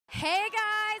Hey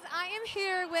guys, I am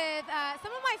here with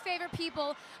some of my favorite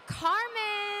people,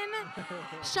 Karmin.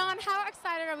 Sean, how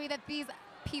excited are we that these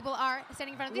people are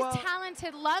standing in front of these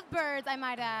talented lovebirds, I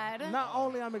might add. Not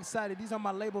only I'm excited, these are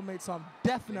my label mates, so I'm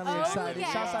definitely excited.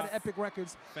 Yes. Shouts out to Epic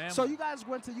Records. Family. So you guys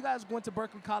went to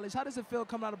Berkeley College. How does it feel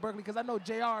coming out of Berkeley? Because I know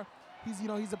JR,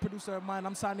 he's a producer of mine.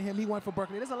 I'm signed to him. He went for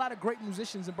Berkeley. There's a lot of great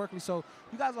musicians in Berkeley, so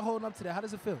you guys are holding up to that. How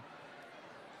does it feel?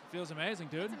 Feels amazing,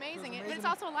 dude. It's amazing. But it's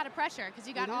also a lot of pressure because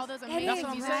you got all those That's amazing what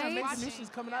I'm musicians saying. watching. musicians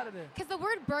coming out of there. Because the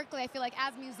word Berkeley, I feel like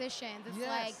as musicians, it's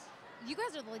like, you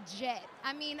guys are legit.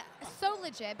 I mean, so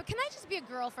legit. But can I just be a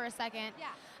girl for a second?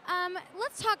 Yeah.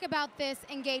 Let's talk about this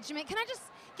engagement. Can I just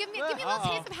give me a little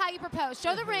taste of how you proposed?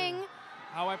 Show the ring.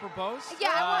 How I proposed? Yeah,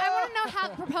 I want to know how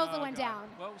the proposal went God. down.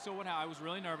 Well, so what happened? I was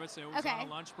really nervous. It was on a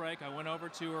lunch break. I went over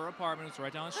to her apartment. It's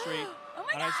right down the street. Oh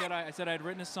my and God. I said I'd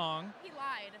written a song. He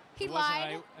lied. He It wasn't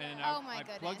lied? Oh my I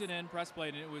goodness. plugged it in, pressed play,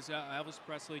 and it was Elvis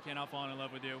Presley, Can't Help Falling in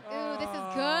Love with You. Ooh, this is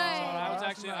So good. I was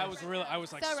like So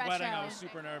sweating. retro. I was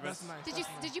super nervous. That's nice.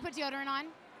 Did you put deodorant on?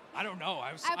 I don't know.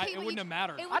 Okay, it wouldn't have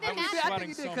mattered. It I wouldn't think he have did. I mattered.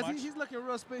 think he did so because much. he's looking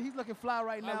real he's looking fly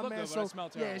right now, look man. good, but I smell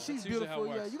terrible. yeah, she's That's usually how it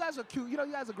beautiful. Yeah, works. you guys are cute. You know,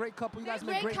 you guys are a great couple. You guys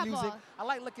Great make great couple. music. I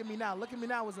like Look at Me Now. Look at Me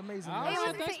Now was amazing. Oh, man. yeah,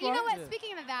 So- thanks, You know bro. what?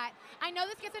 Speaking of that, I know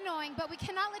this gets annoying, but we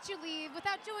cannot let you leave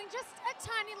without doing just a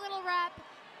tiny little rap.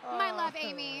 My love,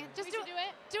 Amy. Just We should do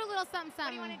it? Do a little something, What do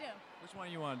something. you want to do? Which one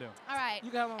do you want to do? All right.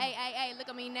 You got one. Hey, look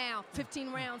at me now.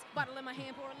 15 rounds, bottle in my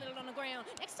hand, pour a little on the ground.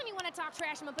 Next time you want to talk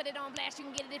trash, I'm going to put it on blast. You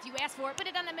can get it if you ask for it. Put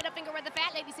it on the middle finger of the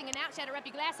fat lady singing out. Shatter up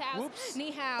your glass house. Whoops.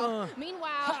 Ni hao.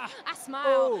 Meanwhile, I smile.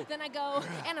 Oh. Then I go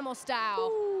animal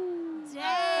style. Dang.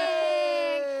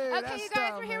 Hey, Okay, that's you guys,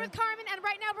 style, we're here man. with Karmin, and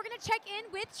right now we're going to check in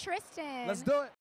with Tristan. Let's do it.